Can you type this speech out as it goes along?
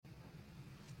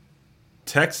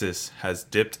Texas has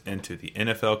dipped into the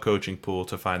NFL coaching pool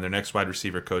to find their next wide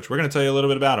receiver coach. We're going to tell you a little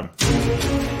bit about him.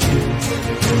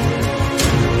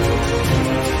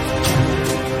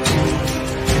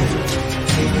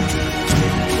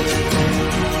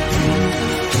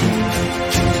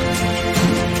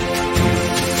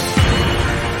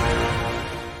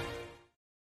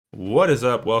 What is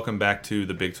up? Welcome back to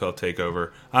the Big 12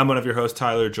 Takeover. I'm one of your hosts,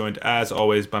 Tyler, joined as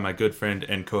always by my good friend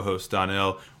and co-host,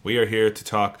 Donnell. We are here to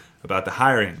talk about the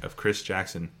hiring of Chris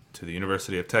Jackson to the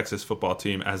University of Texas football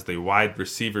team as the wide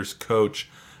receivers coach.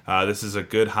 This is a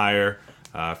good hire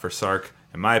for Sark,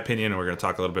 in my opinion, and we're going to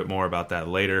talk a little bit more about that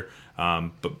later.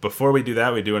 But before we do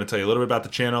that, we do want to tell you a little bit about the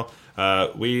channel.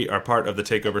 We are part of the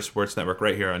Takeover Sports Network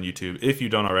right here on YouTube. If you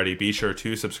don't already, be sure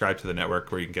to subscribe to the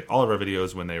network where you can get all of our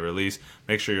videos when they release.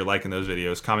 Make sure you're liking those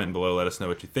videos, commenting below, let us know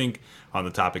what you think on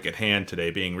the topic at hand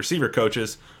today being receiver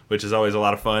coaches, which is always a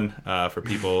lot of fun for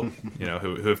people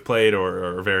who have played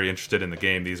or are very interested in the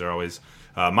game. These are always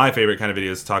my favorite kind of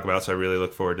videos to talk about, so I really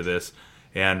look forward to this.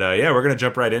 And we're going to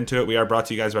jump right into it. We are brought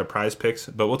to you guys by Prize Picks,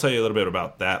 but we'll tell you a little bit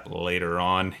about that later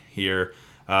on here.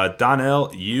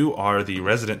 Donnell, you are the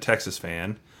resident Texas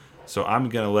fan, so I'm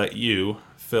going to let you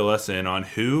fill us in on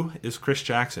who is Chris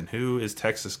Jackson, who is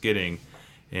Texas getting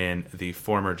in the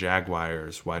former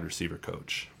Jaguars wide receiver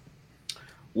coach.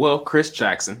 Well, Chris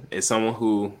Jackson is someone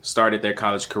who started their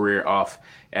college career off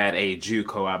at a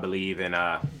JUCO, I believe, and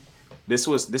this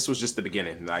was just the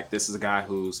beginning. Like, this is a guy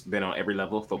who's been on every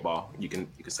level of football. You can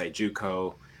say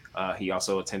JUCO. He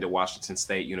also attended Washington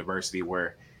State University,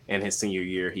 where in his senior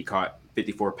year he caught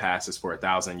 54 passes for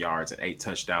 1,000 yards and 8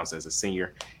 touchdowns as a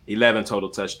senior. 11 total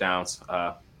touchdowns.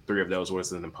 3 of those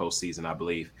was in the postseason, I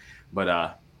believe.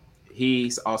 But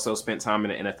he's also spent time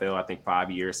in the NFL. I think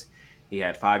 5 years. He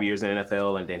had 5 years in the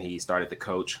NFL, and then he started to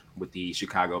coach with the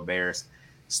Chicago Bears,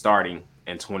 starting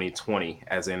in 2020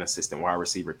 as an assistant wide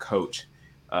receiver coach.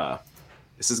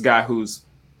 This is a guy who's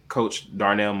coached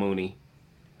Darnell Mooney,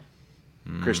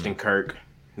 Christian Kirk,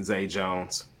 Zay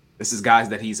Jones. This is guys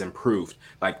that he's improved.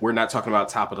 Like, we're not talking about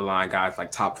top of the line guys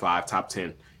like top 5, top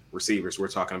 10 receivers. We're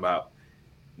talking about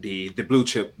the blue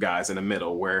chip guys in the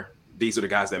middle, where these are the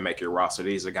guys that make your roster.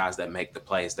 These are guys that make the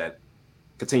plays that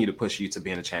continue to push you to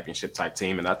being a championship type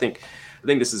team. And I think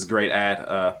this is a great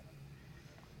ad.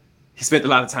 He spent a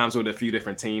lot of times with a few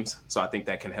different teams, so I think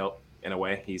that can help in a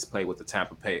way. He's played with the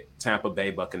Tampa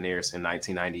Bay Buccaneers in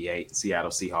 1998,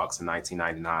 Seattle Seahawks in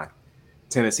 1999,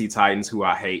 Tennessee Titans, who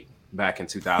I hate, back in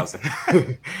 2000,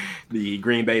 the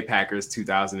Green Bay Packers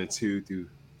 2002 through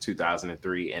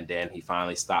 2003, and then he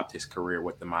finally stopped his career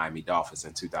with the Miami Dolphins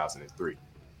in 2003.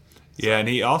 Yeah, and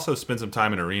he also spent some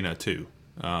time in arena too.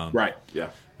 Right.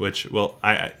 Yeah. Which, well,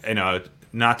 I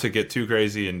not to get too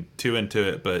crazy and too into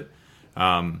it, but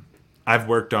I've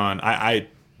worked on. I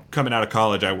coming out of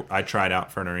college, I tried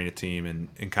out for an arena team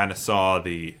and kind of saw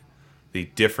the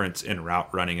difference in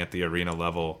route running at the arena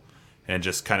level. And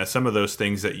just kind of some of those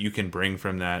things that you can bring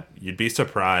from that. You'd be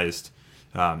surprised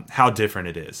how different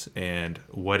it is and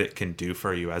what it can do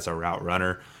for you as a route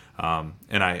runner. And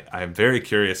I'm very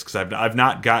curious because I've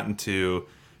not gotten to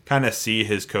kind of see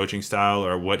his coaching style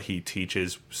or what he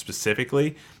teaches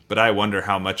specifically, but I wonder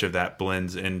how much of that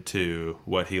blends into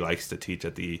what he likes to teach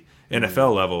at the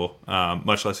NFL level,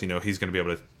 much less, he's going to be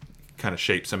able to kind of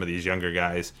shape some of these younger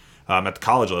guys at the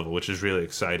college level, which is really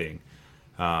exciting.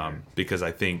 Because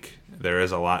I think there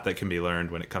is a lot that can be learned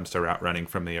when it comes to route running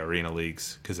from the arena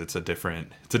leagues, because it's a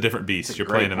different beast. You're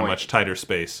playing in a much tighter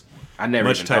space. I never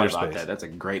even thought about that. That's a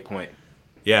great point.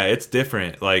 Yeah, it's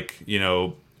different. Like,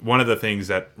 one of the things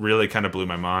that really kind of blew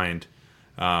my mind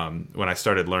when I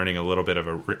started learning a little bit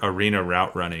of arena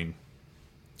route running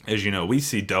is, we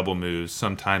see double moves,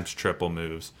 sometimes triple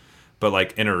moves, but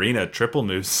like in arena, triple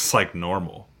moves is like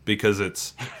normal. Because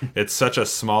it's such a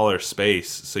smaller space,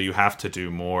 so you have to do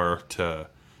more to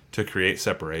create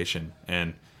separation,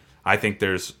 and I think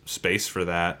there's space for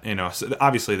that. So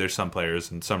obviously there's some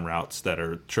players and some routes that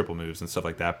are triple moves and stuff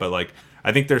like that, but like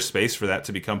I think there's space for that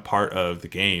to become part of the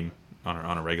game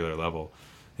on a regular level,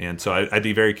 and so I'd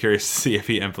be very curious to see if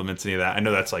he implements any of that. I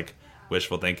know that's like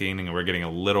wishful thinking, and we're getting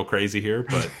a little crazy here,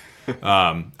 but.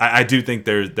 I do think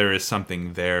there is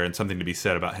something there and something to be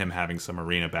said about him having some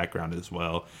arena background as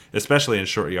well, especially in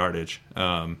short yardage,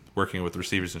 working with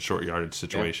receivers in short yardage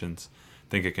situations. I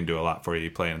think it can do a lot for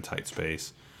you playing in tight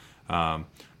space. But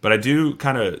I do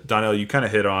kind of, Donnell, you kind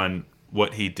of hit on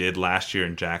what he did last year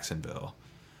in Jacksonville.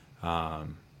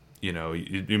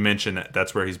 You mentioned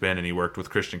that's where he's been, and he worked with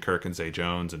Christian Kirk and Zay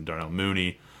Jones and Darnell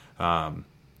Mooney. One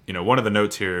of the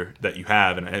notes here that you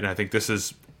have, and I think this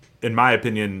is, in my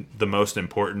opinion, the most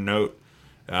important note,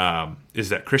 is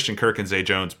that Christian Kirk and Zay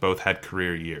Jones both had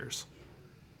career years.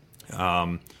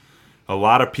 A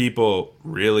lot of people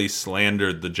really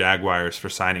slandered the Jaguars for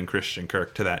signing Christian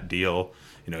Kirk to that deal.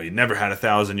 You know, he never had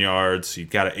 1,000 yards. He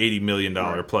got an $80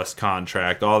 million plus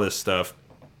contract, all this stuff.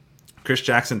 Chris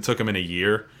Jackson took him in a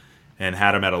year and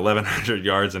had him at 1,100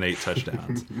 yards and 8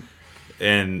 touchdowns.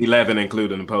 And 11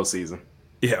 including the postseason.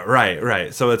 Yeah,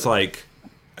 right. So it's like,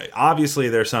 obviously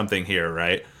there's something here,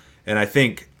 right? And I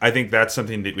think that's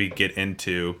something that we get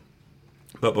into.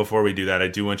 But before we do that, I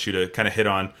do want you to kind of hit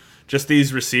on just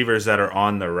these receivers that are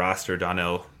on the roster,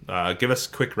 Donnell. Give us a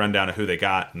quick rundown of who they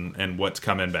got and what's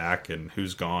coming back and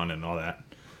who's gone and all that.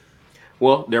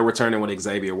 Well, they're returning with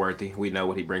Xavier Worthy. We know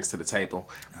what he brings to the table.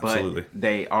 Absolutely. But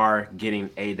they are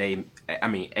getting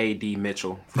A.D.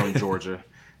 Mitchell from Georgia.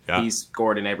 Yeah. He's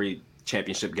scored in every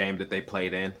championship game that they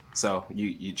played in. So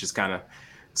you just kind of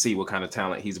see what kind of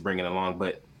talent he's bringing along.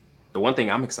 But the one thing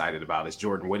I'm excited about is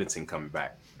Jordan Whittington coming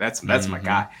back. That's my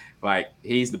guy. Like,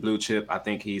 he's the blue chip. I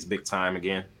think he's big time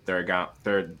again.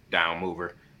 Third down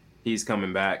mover. He's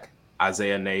coming back.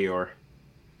 Isaiah Nayor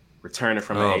returning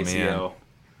from the ACL.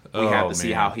 We have to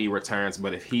see how he returns.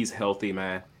 But if he's healthy,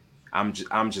 man, I'm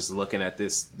just looking at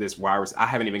this wide. I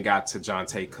haven't even got to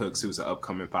Jonte Cooks, who's an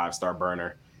upcoming 5-star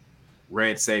burner.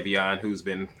 Red Savion,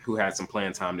 who had some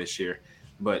playing time this year.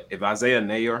 But if Isaiah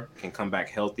Nayor can come back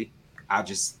healthy,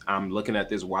 I'm looking at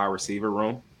this wide receiver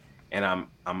room, and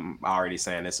I'm already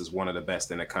saying this is one of the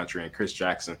best in the country. And Chris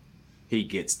Jackson, he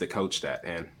gets to coach that.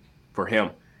 And for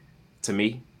him, to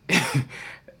me,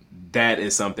 that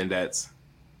is something that's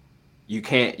you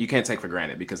can't take for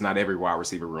granted, because not every wide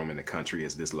receiver room in the country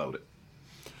is this loaded.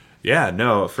 Yeah,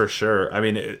 no, for sure. I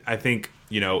mean, I think,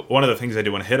 one of the things I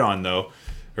do want to hit on,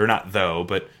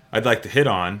 but I'd like to hit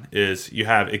on is you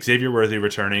have Xavier Worthy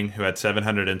returning, who had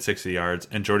 760 yards,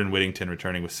 and Jordan Whittington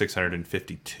returning with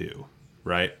 652,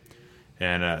 right?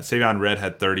 And Savion Red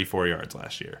had 34 yards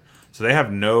last year. So they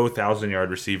have no 1,000-yard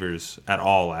receivers at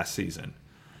all last season.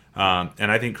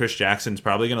 And I think Chris Jackson's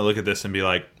probably going to look at this and be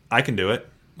like, I can do it.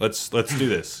 Let's do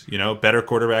this. Better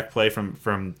quarterback play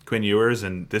from Quinn Ewers,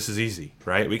 and this is easy,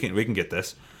 right? We can get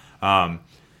this.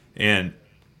 And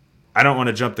I don't want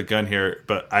to jump the gun here,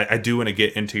 but I do want to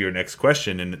get into your next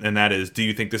question, and that is, do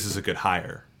you think this is a good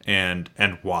hire, and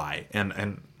why?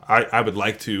 And I would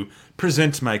like to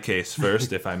present my case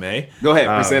first, if I may. Go ahead,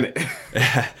 present it.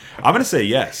 I'm going to say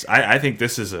yes. I think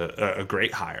this is a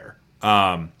great hire.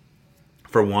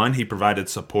 For one, he provided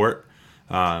support.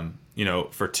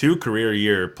 For 2 career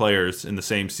year players in the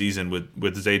same season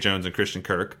with Zay Jones and Christian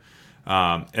Kirk,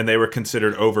 and they were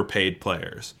considered overpaid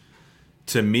players.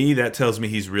 To me, that tells me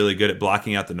he's really good at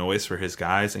blocking out the noise for his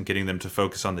guys and getting them to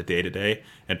focus on the day-to-day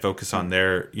and focus on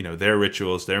their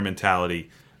rituals, their mentality,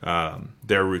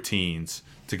 their routines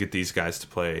to get these guys to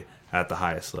play at the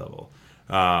highest level.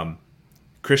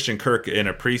 Christian Kirk, in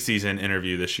a preseason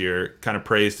interview this year, kind of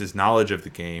praised his knowledge of the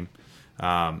game,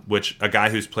 which a guy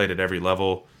who's played at every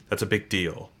level, that's a big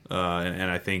deal. And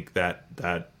I think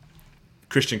that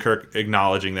Christian Kirk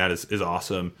acknowledging that is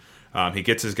awesome. He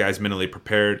gets his guys mentally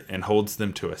prepared and holds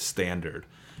them to a standard.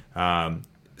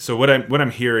 So what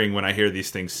I'm hearing when I hear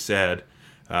these things said,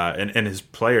 and his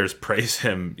players praise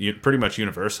him pretty much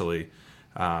universally,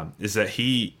 is that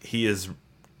he is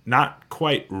not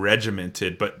quite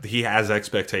regimented, but he has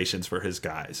expectations for his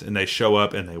guys, and they show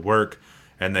up and they work,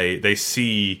 and they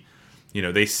see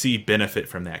benefit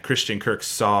from that. Christian Kirk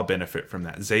saw benefit from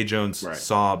that. Zay Jones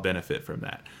saw benefit from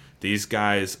that. These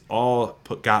guys all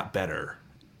got better.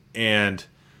 And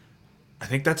I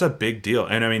think that's a big deal.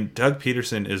 And I mean, Doug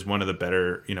Peterson is one of the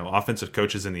better, offensive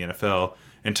coaches in the NFL.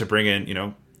 And to bring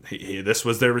in, this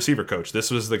was their receiver coach.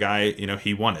 This was the guy,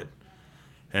 he wanted.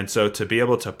 And so to be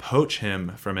able to poach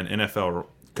him from an NFL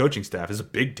coaching staff is a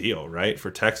big deal, right?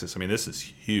 For Texas. I mean, this is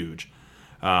huge.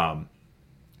 I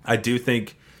do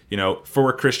think,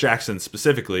 for Chris Jackson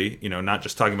specifically, not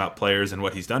just talking about players and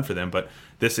what he's done for them, but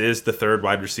this is the 3rd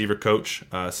wide receiver coach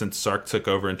since Sark took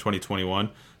over in 2021.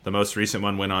 The most recent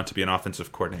one went on to be an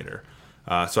offensive coordinator.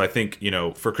 So I think,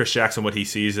 for Chris Jackson, what he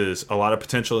sees is a lot of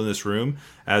potential in this room,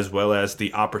 as well as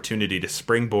the opportunity to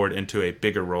springboard into a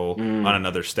bigger role on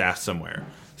another staff somewhere.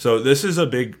 So this is a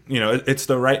big, it's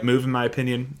the right move, in my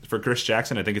opinion, for Chris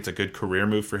Jackson. I think it's a good career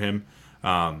move for him.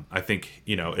 I think,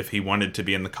 if he wanted to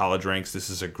be in the college ranks,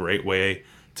 this is a great way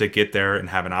to get there and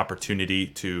have an opportunity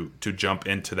to jump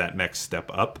into that next step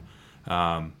up.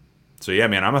 So yeah,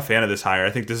 man, I'm a fan of this hire. I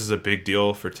think this is a big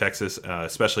deal for Texas,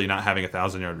 especially not having a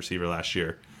 1,000-yard receiver last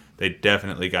year. They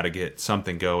definitely got to get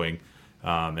something going.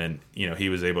 And he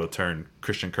was able to turn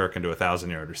Christian Kirk into a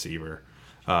 1,000-yard receiver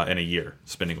in a year,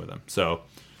 spending with him. So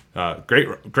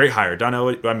great hire.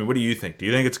 Donnell, what do you think? Do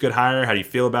you think it's a good hire? How do you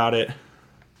feel about it?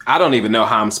 I don't even know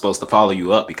how I'm supposed to follow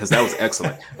you up because that was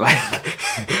excellent.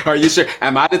 Like, are you sure?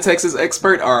 Am I the Texas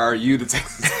expert or are you the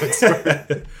Texas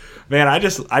expert? Man, I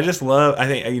just love. I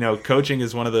think coaching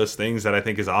is one of those things that I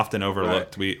think is often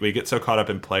overlooked. Right. We get so caught up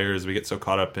in players, we get so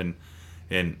caught up in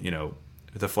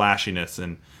the flashiness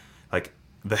and like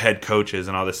the head coaches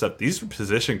and all this stuff. These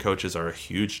position coaches are a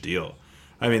huge deal.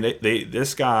 I mean,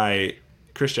 this guy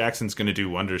Chris Jackson's going to do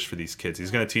wonders for these kids.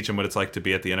 He's going to teach them what it's like to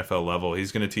be at the NFL level.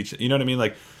 He's going to teach, you know what I mean?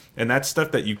 Like, and that's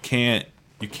stuff that you can't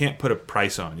put a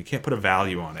price on. You can't put a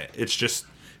value on it.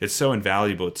 It's so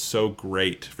invaluable. It's so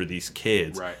great for these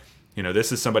kids. Right.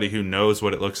 This is somebody who knows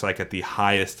what it looks like at the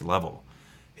highest level.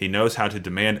 He knows how to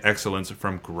demand excellence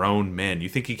from grown men. You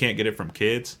think he can't get it from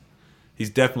kids?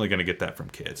 He's definitely going to get that from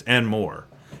kids and more.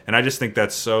 And I just think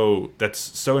that's so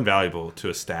invaluable to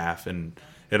a staff, and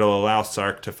it'll allow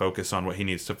Sark to focus on what he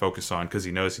needs to focus on because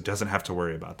he knows he doesn't have to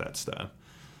worry about that stuff.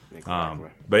 Exactly.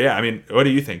 But yeah, I mean, what do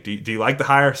you think? Do you like the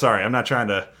hire? Sorry, I'm not trying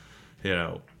to,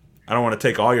 I don't want to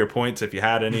take all your points if you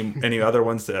had any other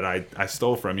ones that I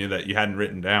stole from you that you hadn't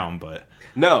written down. But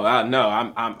no,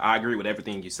 I agree with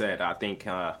everything you said. I think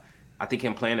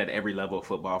him playing at every level of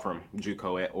football, from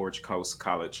JUCO at Orange Coast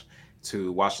College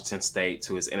to Washington State,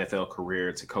 to his NFL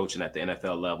career, to coaching at the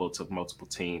NFL level, to multiple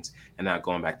teams, and now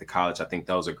going back to college. I think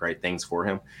those are great things for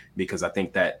him because I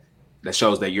think that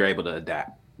shows that you're able to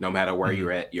adapt. No matter where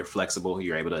you're at, you're flexible,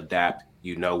 you're able to adapt,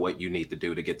 you know what you need to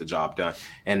do to get the job done.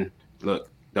 And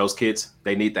look, those kids,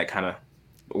 they need that kind of,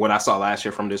 what I saw last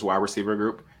year from this wide receiver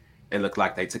group, it looked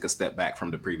like they took a step back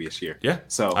from the previous year. Yeah,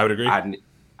 so I would agree.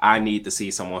 I need to see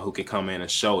someone who can come in and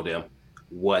show them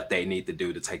what they need to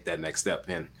do to take that next step.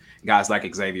 And guys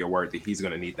like Xavier Worthy, he's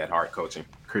going to need that hard coaching.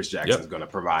 Chris Jackson's going to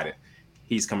provide it.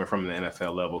 He's coming from the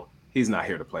NFL level. He's not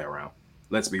here to play around.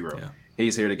 Let's be real. Yeah.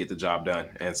 He's here to get the job done,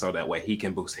 and so that way he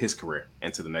can boost his career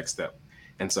into the next step.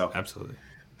 And so absolutely,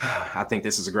 I think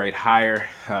this is a great hire.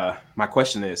 My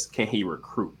question is, can he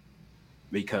recruit?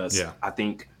 Because I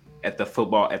think at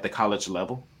the college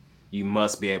level, you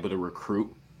must be able to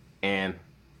recruit, and in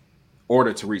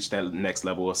order to reach that next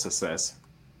level of success,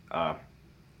 I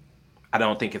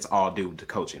don't think it's all due to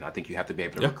coaching. I think you have to be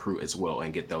able to recruit as well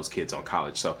and get those kids on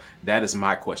college. So that is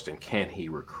my question. Can he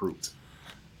recruit?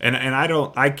 And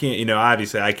I can't,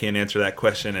 obviously I can't answer that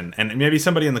question. And maybe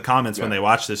somebody in the comments when they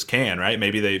watch this can, right?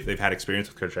 Maybe they've had experience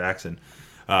with Coach Jackson.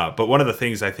 But one of the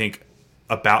things I think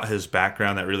about his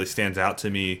background that really stands out to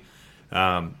me,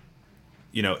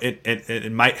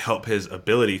 it might help his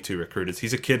ability to recruit is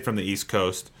he's a kid from the East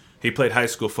Coast. He played high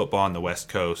school football on the West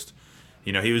Coast.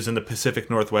 He was in the Pacific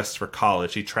Northwest for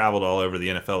college. He traveled all over the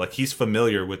NFL. Like, he's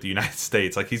familiar with the United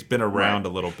States. Like, he's been around a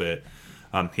little bit.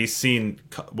 He's seen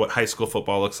what high school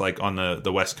football looks like on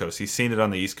the West Coast. He's seen it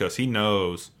on the East Coast. He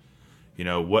knows,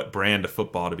 what brand of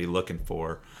football to be looking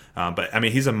for. But, I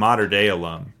mean, he's a modern-day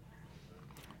alum.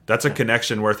 That's a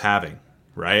connection worth having,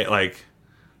 right? Like,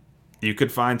 you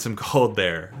could find some gold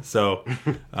there. So,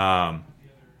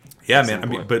 yeah, man. I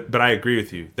mean, but I agree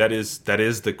with you. That is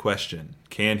the question.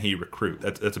 Can he recruit?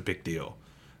 That's a big deal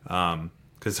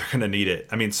because they're going to need it.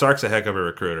 I mean, Sark's a heck of a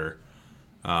recruiter.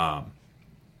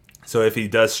 So if he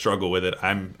does struggle with it,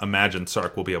 I imagine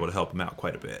Sark will be able to help him out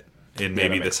quite a bit. And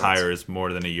maybe this hire is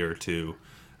more than a year or two.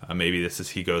 Maybe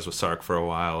he goes with Sark for a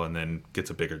while and then gets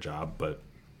a bigger job. But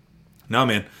no,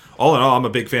 man. All in all, I'm a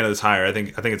big fan of this hire. I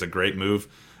think it's a great move.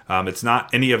 It's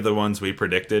not any of the ones we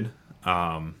predicted.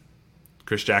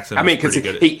 Chris Jackson. I mean, because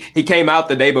he came out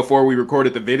the day before we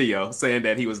recorded the video saying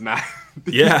that he was not.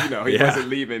 He wasn't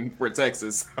leaving for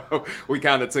Texas. So we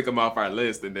kind of took him off our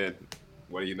list, and then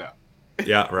what do you know?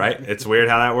 Yeah, right. It's weird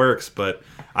how that works, but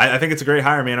I think it's a great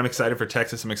hire, man. I'm excited for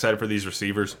Texas. I'm excited for these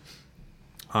receivers.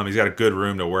 He's got a good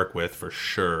room to work with for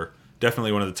sure.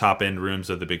 Definitely one of the top end rooms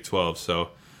of the Big 12. So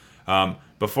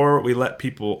before we let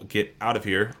people get out of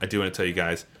here, I do want to tell you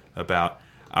guys about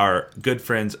our good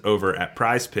friends over at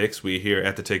Prize Picks. We here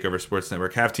at the Takeover Sports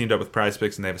Network have teamed up with Prize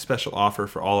Picks, and they have a special offer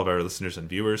for all of our listeners and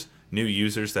viewers. New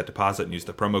users that deposit and use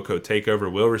the promo code TAKEOVER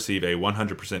will receive a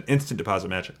 100% instant deposit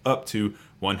match up to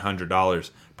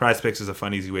 $100. Prize Picks is a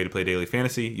fun, easy way to play daily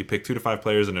fantasy. You pick 2 to 5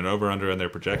 players and an over-under on their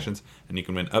projections, and you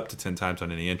can win up to 10 times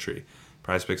on any entry.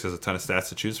 Prize Picks has a ton of stats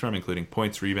to choose from, including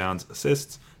points, rebounds,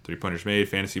 assists, three-pointers made,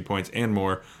 fantasy points, and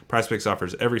more. Prize Picks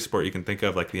offers every sport you can think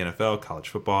of, like the NFL, college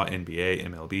football, NBA,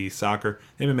 MLB, soccer,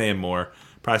 MMA, and more.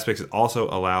 Prize Picks also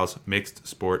allows mixed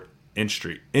sport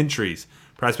entries.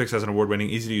 Prize Picks has an award-winning,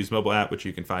 easy-to-use mobile app, which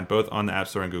you can find both on the App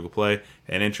Store and Google Play,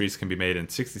 and entries can be made in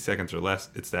 60 seconds or less.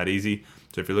 It's that easy.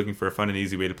 So if you're looking for a fun and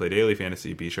easy way to play daily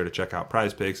fantasy, be sure to check out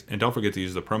Prize Picks, and don't forget to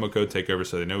use the promo code TAKEOVER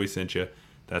so they know we sent you.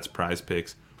 That's Prize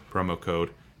Picks, promo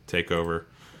code TAKEOVER.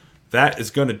 that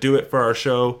is going to do it for our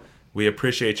show. We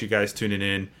appreciate you guys tuning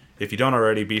in. If you don't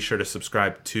already, be sure to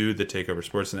subscribe to the Takeover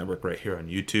Sports Network right here on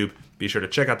YouTube. Be sure to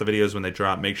check out the videos when they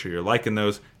drop. Make sure you're liking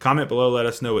those. Comment below. Let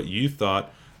us know what you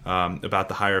thought about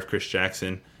the hire of Chris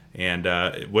Jackson and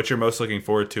what you're most looking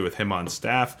forward to with him on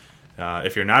staff.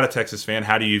 If you're not a Texas fan,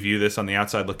 how do you view this on the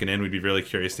outside looking in? We'd be really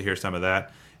curious to hear some of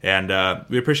that. And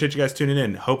we appreciate you guys tuning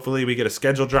in. Hopefully we get a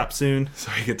schedule drop soon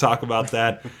so we can talk about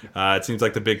that. It seems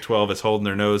like the Big 12 is holding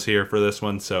their nose here for this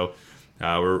one. So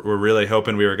we're really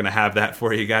hoping we were going to have that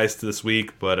for you guys this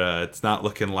week, but it's not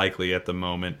looking likely at the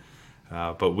moment.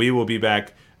 But we will be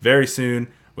back very soon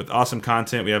with awesome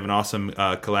content. We have an awesome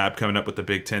collab coming up with the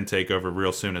Big Ten Takeover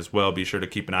real soon as well. Be sure to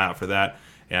keep an eye out for that.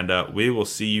 And we will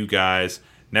see you guys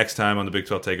next time on the Big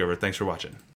 12 Takeover. Thanks for watching.